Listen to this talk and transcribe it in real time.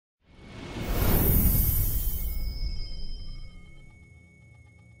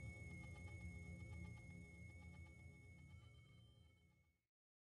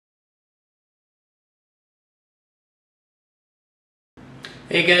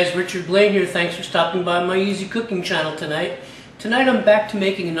Hey guys, Richard Blaine here. Thanks for stopping by my easy cooking channel tonight. Tonight I'm back to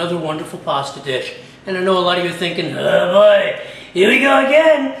making another wonderful pasta dish. And I know a lot of you are thinking, oh boy, here we go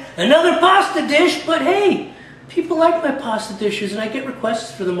again, another pasta dish. But hey, people like my pasta dishes and I get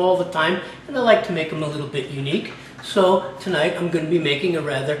requests for them all the time, and I like to make them a little bit unique. So tonight I'm going to be making a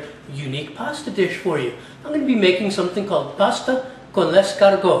rather unique pasta dish for you. I'm going to be making something called pasta con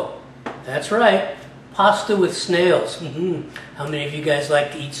l'escargot. That's right. Pasta with snails. How many of you guys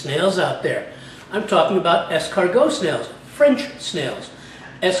like to eat snails out there? I'm talking about escargot snails, French snails.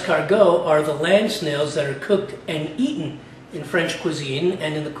 Escargot are the land snails that are cooked and eaten in French cuisine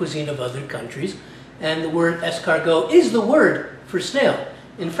and in the cuisine of other countries. And the word escargot is the word for snail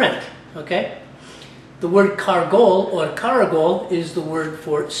in French, okay? The word cargol or caragol is the word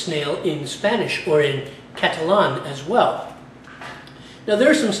for snail in Spanish or in Catalan as well. Now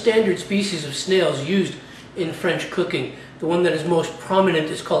there are some standard species of snails used in French cooking. The one that is most prominent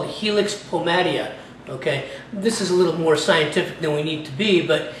is called Helix pomatia. Okay, this is a little more scientific than we need to be,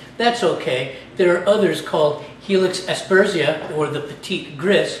 but that's okay. There are others called Helix aspersia or the petite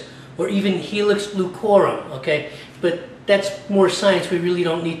gris, or even Helix lucorum. Okay, but that's more science we really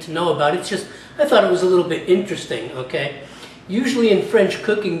don't need to know about. It's just I thought it was a little bit interesting. Okay. Usually in French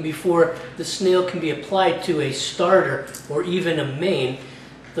cooking, before the snail can be applied to a starter or even a main,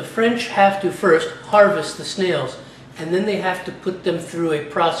 the French have to first harvest the snails, and then they have to put them through a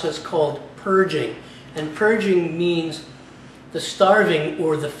process called purging. And purging means the starving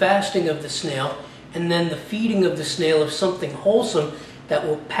or the fasting of the snail, and then the feeding of the snail of something wholesome that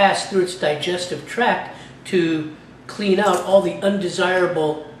will pass through its digestive tract to clean out all the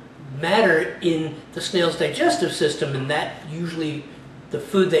undesirable matter in the snail's digestive system. And that usually, the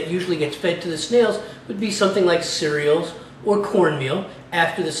food that usually gets fed to the snails would be something like cereals or cornmeal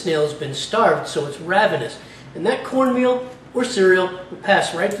after the snail has been starved, so it's ravenous. And that cornmeal or cereal will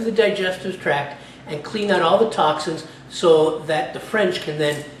pass right through the digestive tract and clean out all the toxins so that the French can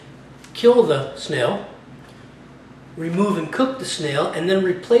then kill the snail, remove and cook the snail, and then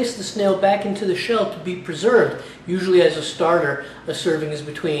replace the snail back into the shell to be preserved. Usually as a starter, a serving is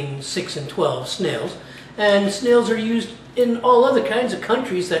between 6 and 12 snails. And snails are used in all other kinds of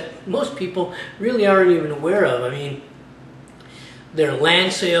countries that most people really aren't even aware of. I mean, there are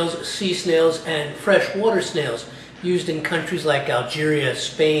land snails, sea snails, and freshwater snails used in countries like Algeria,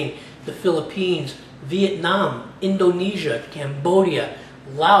 Spain, the Philippines, Vietnam, Indonesia, Cambodia,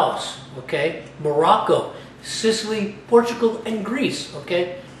 Laos, okay, Morocco, Sicily, Portugal, and Greece,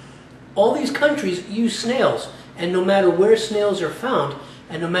 okay? All these countries use snails, and no matter where snails are found,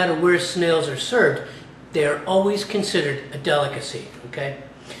 and no matter where snails are served, they are always considered a delicacy, okay?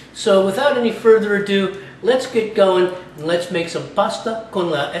 So without any further ado, let's get going, and let's make some pasta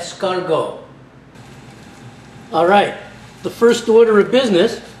con la escargot. All right, the first order of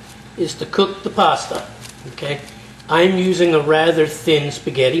business is to cook the pasta, okay? I'm using a rather thin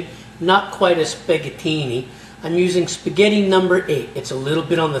spaghetti, not quite a spaghettini. I'm using spaghetti number 8. It's a little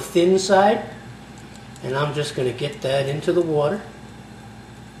bit on the thin side, and I'm just going to get that into the water.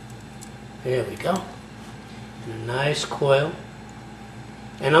 There we go. And a nice coil.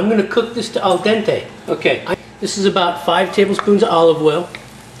 And I'm going to cook this to al dente. Okay, this is about 5 tablespoons of olive oil,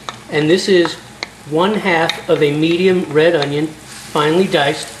 and this is 1/2 of a medium red onion, finely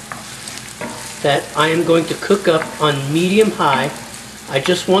diced, that I am going to cook up on medium-high. I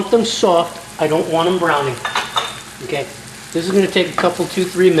just want them soft. I don't want them browning. Okay, this is going to take a couple,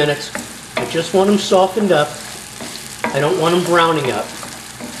 2-3 minutes. I just want them softened up. I don't want them browning up.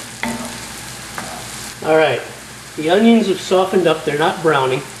 All right, the onions have softened up. They're not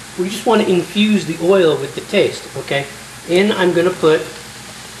browning. We just want to infuse the oil with the taste, okay? And I'm going to put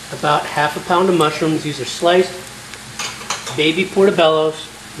about 1/2 pound of mushrooms. These are sliced baby portobellos,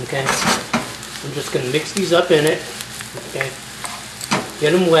 okay? I'm just going to mix these up in it, okay?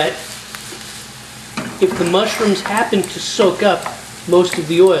 Get them wet. If the mushrooms happen to soak up most of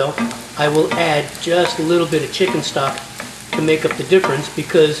the oil, I will add just a little bit of chicken stock to make up the difference,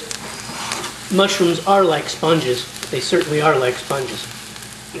 because mushrooms are like sponges. They certainly are like sponges.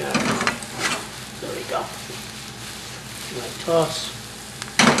 Yeah. There we go. Toss.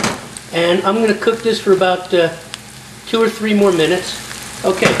 And I'm going to cook this for about 2 or 3 more minutes.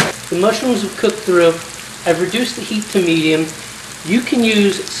 Okay, the mushrooms have cooked through. I've reduced the heat to medium. You can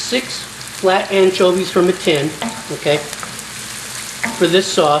use 6 flat anchovies from a tin, okay, for this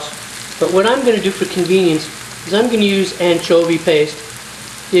sauce. But what I'm going to do for convenience is I'm going to use anchovy paste,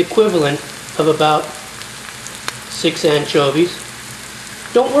 the equivalent of about 6 anchovies.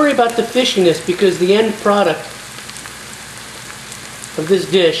 Don't worry about the fishiness, because the end product of this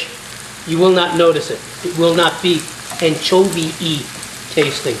dish, you will not notice it. It will not be anchovy-y.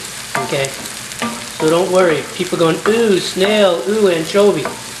 tasting, okay? So don't worry. People going, ooh, snail, ooh, anchovy.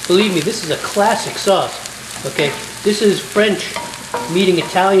 Believe me, this is a classic sauce, okay? This is French meeting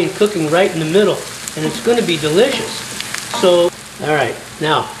Italian cooking right in the middle, and it's going to be delicious. So, all right,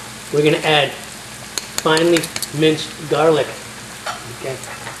 now we're going to add finely minced garlic, okay?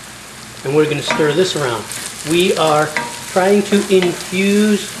 And we're going to stir this around. We are trying to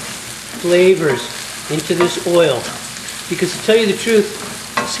infuse flavors into this oil, because to tell you the truth,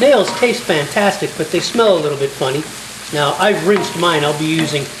 snails taste fantastic, but they smell a little bit funny. Now, I've rinsed mine. I'll be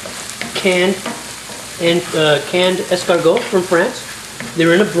using canned escargot from France.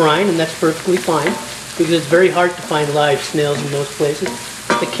 They're in a brine, and that's perfectly fine, because it's very hard to find live snails in most places.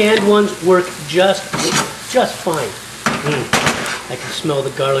 The canned ones work just fine. I can smell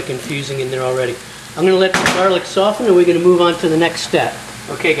the garlic infusing in there already. I'm going to let the garlic soften, and we're going to move on to the next step.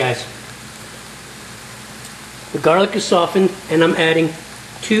 Okay, guys. The garlic is softened, and I'm adding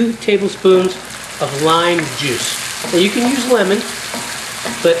 2 tablespoons of lime juice. Now, you can use lemon,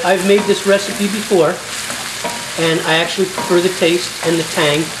 but I've made this recipe before, and I actually prefer the taste and the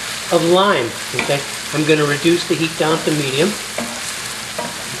tang of lime. Okay, I'm going to reduce the heat down to medium.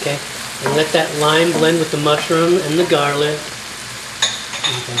 Okay, and let that lime blend with the mushroom and the garlic.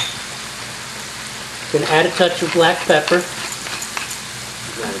 Okay. Going to add a touch of black pepper.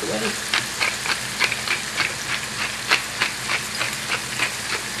 Right away.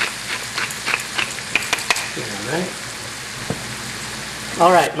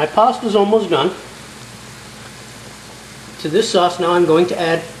 All right, my pasta's almost done. To this sauce now I'm going to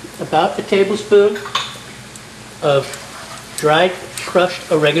add about a tablespoon of dried crushed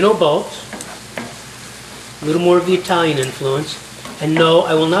oregano bulbs, a little more of the Italian influence, and no,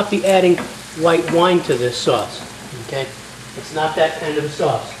 I will not be adding white wine to this sauce, okay? It's not that kind of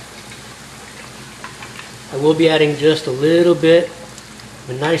sauce. I will be adding just a little bit of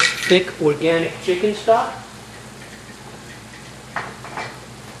a nice thick organic chicken stock.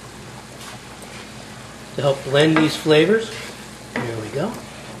 To help blend these flavors. There we go.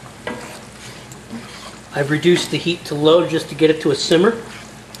 I've reduced the heat to low just to get it to a simmer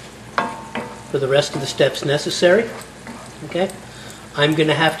for the rest of the steps necessary. Okay. I'm going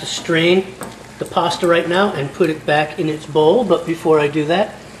to have to strain the pasta right now and put it back in its bowl, but before I do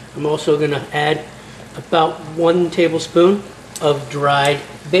that, I'm also going to add about 1 tablespoon of dried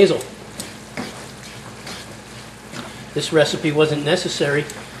basil. This recipe wasn't necessary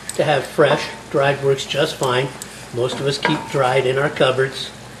to have fresh. Dried works just fine. Most of us keep dried in our cupboards.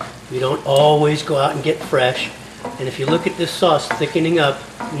 We don't always go out and get fresh. And if you look at this sauce thickening up,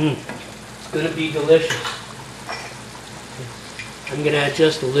 it's going to be delicious. I'm going to add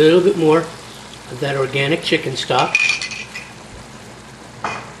just a little bit more of that organic chicken stock.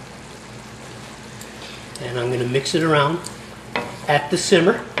 And I'm going to mix it around at the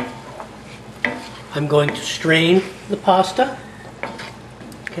simmer. I'm going to strain the pasta.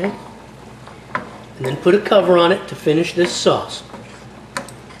 Okay. And then put a cover on it to finish this sauce.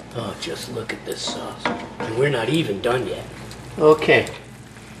 Oh, just look at this sauce. And we're not even done yet. Okay.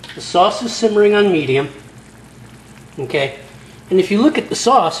 The sauce is simmering on medium. Okay. And if you look at the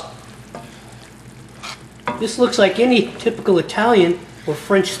sauce, this looks like any typical Italian or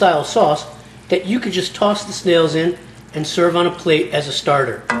French style sauce that you could just toss the snails in and serve on a plate as a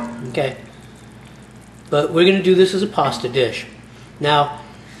starter. Okay. But we're going to do this as a pasta dish. Now,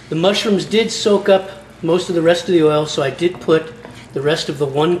 the mushrooms did soak up most of the rest of the oil, so I did put the rest of the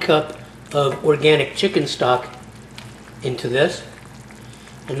 1 cup of organic chicken stock into this.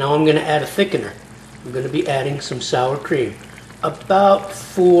 And now I'm going to add a thickener. I'm going to be adding some sour cream. About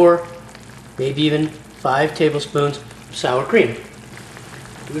 4, maybe even 5 tablespoons of sour cream.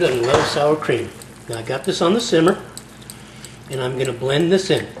 Who doesn't love sour cream? Now I got this on the simmer, and I'm going to blend this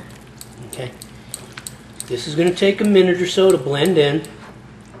in. Okay. This is going to take a minute or so to blend in,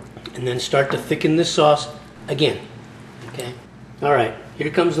 and then start to thicken this sauce again. Okay. All right. Here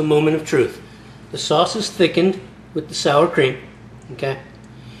comes the moment of truth. The sauce is thickened with the sour cream. Okay.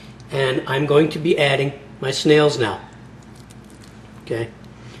 And I'm going to be adding my snails now. Okay.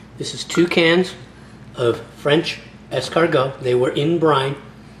 This is 2 cans of French escargot. They were in brine.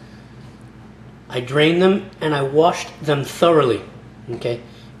 I drained them and I washed them thoroughly. Okay.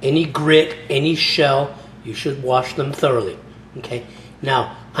 Any grit, any shell, you should wash them thoroughly. Okay.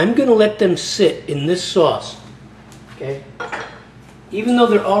 Now, I'm going to let them sit in this sauce. Okay. Even though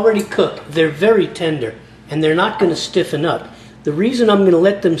they're already cooked, they're very tender and they're not going to stiffen up. The reason I'm going to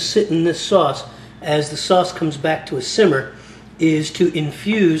let them sit in this sauce as the sauce comes back to a simmer is to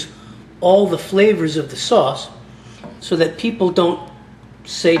infuse all the flavors of the sauce so that people don't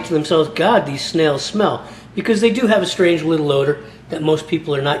say to themselves, God, these snails smell. Because they do have a strange little odor. that most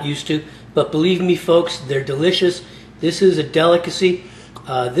people are not used to. But believe me, folks, they're delicious. This is a delicacy.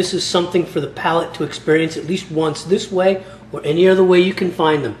 This is something for the palate to experience at least once this way or any other way you can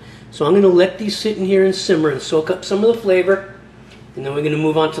find them. So I'm going to let these sit in here and simmer and soak up some of the flavor, and then we're going to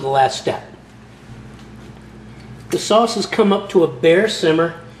move on to the last step. The sauce has come up to a bare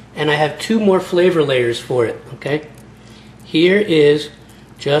simmer, and I have 2 more flavor layers for it, okay? Here is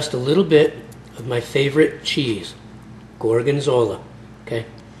just a little bit of my favorite cheese, Gorgonzola, okay?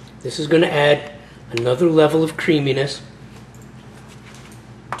 This is going to add another level of creaminess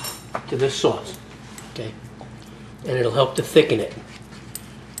to this sauce, okay? And it'll help to thicken it.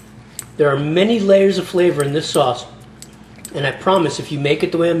 There are many layers of flavor in this sauce, and I promise if you make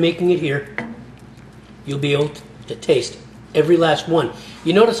it the way I'm making it here, you'll be able to taste every last one.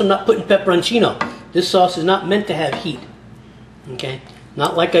 You notice I'm not putting pepperoncino. This sauce is not meant to have heat, okay?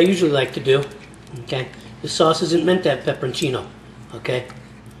 Not like I usually like to do, okay? This sauce isn't meant to have pepperoncino, okay?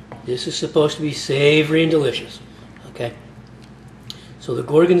 This is supposed to be savory and delicious, okay? So the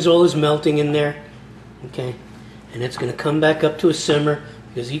Gorgonzola is melting in there, okay? And it's going to come back up to a simmer,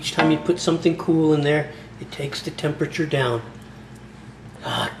 because each time you put something cool in there, it takes the temperature down.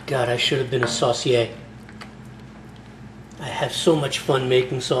 Ah, God, I should have been a saucier. I have so much fun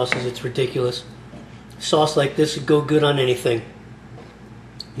making sauces, it's ridiculous. A sauce like this would go good on anything.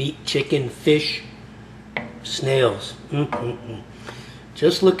 Meat, chicken, fish, snails.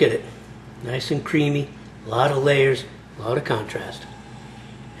 Just look at it. Nice and creamy, a lot of layers, a lot of contrast.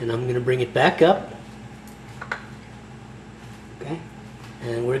 And I'm going to bring it back up. Okay.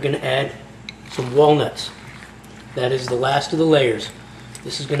 And we're going to add some walnuts. That is the last of the layers.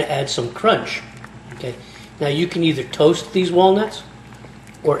 This is going to add some crunch. Okay. Now you can either toast these walnuts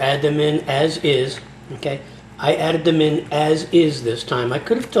or add them in as is. Okay. I added them in as is this time. I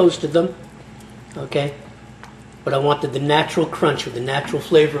could have toasted them. Okay. But I wanted the natural crunch or the natural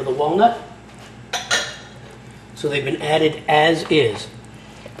flavor of the walnut. So they've been added as is.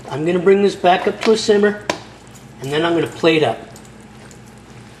 I'm going to bring this back up to a simmer, and then I'm going to plate up.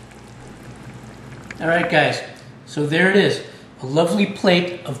 Alright guys, so there it is. A lovely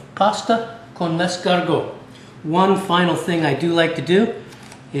plate of pasta con l'escargot. One final thing I do like to do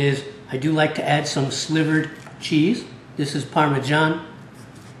is I do like to add some slivered cheese. This is Parmesan,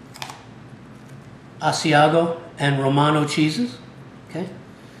 Asiago, and Romano cheeses. Okay,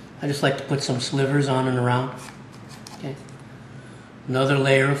 I just like to put some slivers on and around. Okay, another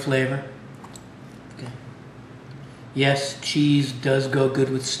layer of flavor. Okay, yes, cheese does go good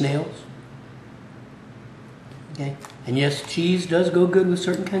with snails. Okay, and yes, cheese does go good with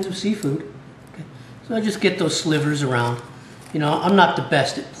certain kinds of seafood. Okay, so I just get those slivers around. You know, I'm not the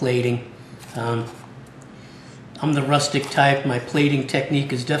best at plating. I'm the rustic type. My plating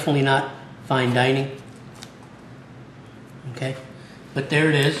technique is definitely not fine dining. Okay, but there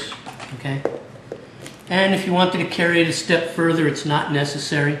it is. Okay, and if you wanted to carry it a step further, it's not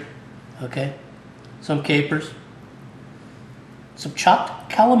necessary. Okay, some capers, some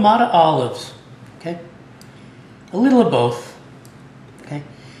chopped Kalamata olives. Okay, a little of both. Okay,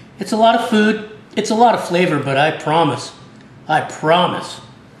 it's a lot of food, it's a lot of flavor, but I promise,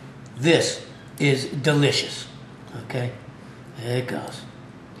 this is delicious. Okay, there it goes.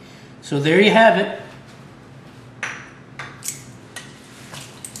 So there you have it.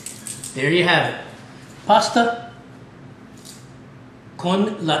 There you have it. Pasta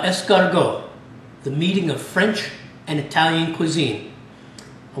con l'escargot, the meeting of French and Italian cuisine.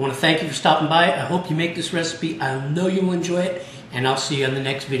 I want to thank you for stopping by. I hope you make this recipe. I know you will enjoy it, and I'll see you on the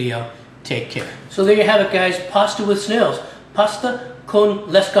next video. Take care. So there you have it, guys. Pasta with snails. Pasta con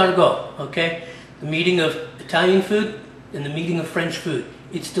l'escargot. Okay? The meeting of Italian food and the meeting of French food.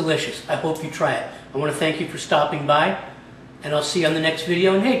 It's delicious. I hope you try it. I want to thank you for stopping by, and I'll see you on the next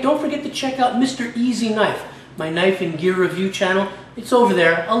video. And hey, don't forget to check out Mr. Easy Knife, my knife and gear review channel. It's over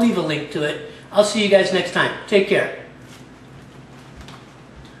there. I'll leave a link to it. I'll see you guys next time. Take care.